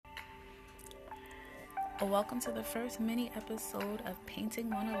Welcome to the first mini episode of Painting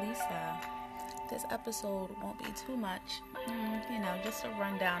Mona Lisa. This episode won't be too much, just a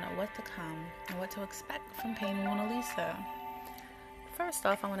rundown of what to come and what to expect from Painting Mona Lisa. First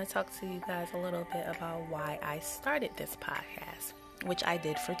off, I want to talk to you guys a little bit about why I started this podcast, which I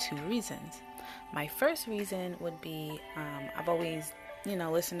did for two reasons. My first reason would be I've always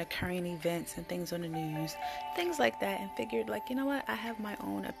listen to current events and things on the news, things like that, and figured, I have my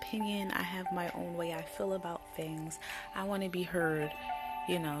own opinion. I have my own way I feel about things. I want to be heard,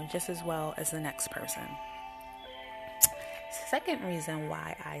 just as well as the next person. Second reason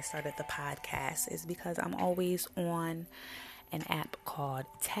why I started the podcast is because I'm always on an app called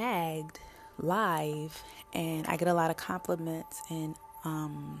Tagged Live, and I get a lot of compliments and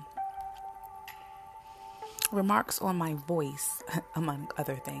remarks on my voice, among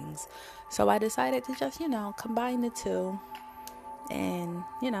other things. So I decided to just, combine the two and,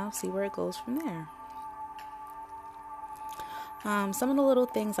 see where it goes from there. Some of the little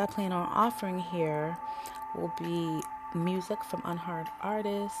things I plan on offering here will be music from unheard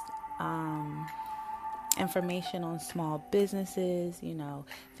artists, information on small businesses,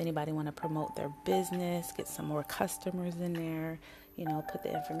 if anybody want to promote their business, get some more customers in there, put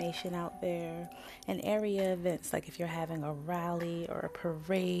the information out there, and area events, like if you're having a rally or a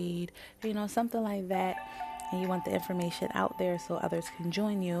parade, something like that, and you want the information out there so others can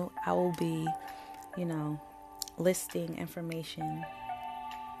join you, I will be, listing information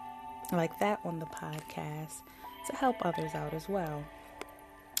like that on the podcast to help others out as well.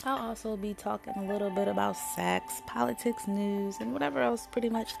 I'll also be talking a little bit about sex, politics, news, and whatever else pretty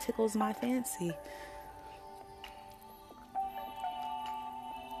much tickles my fancy.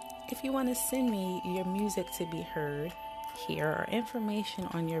 If you want to send me your music to be heard here or information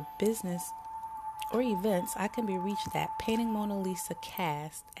on your business or events, I can be reached at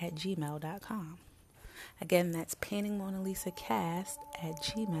paintingmonalisacast@gmail.com. Again, that's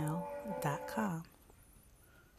paintingmonalisacast@gmail.com.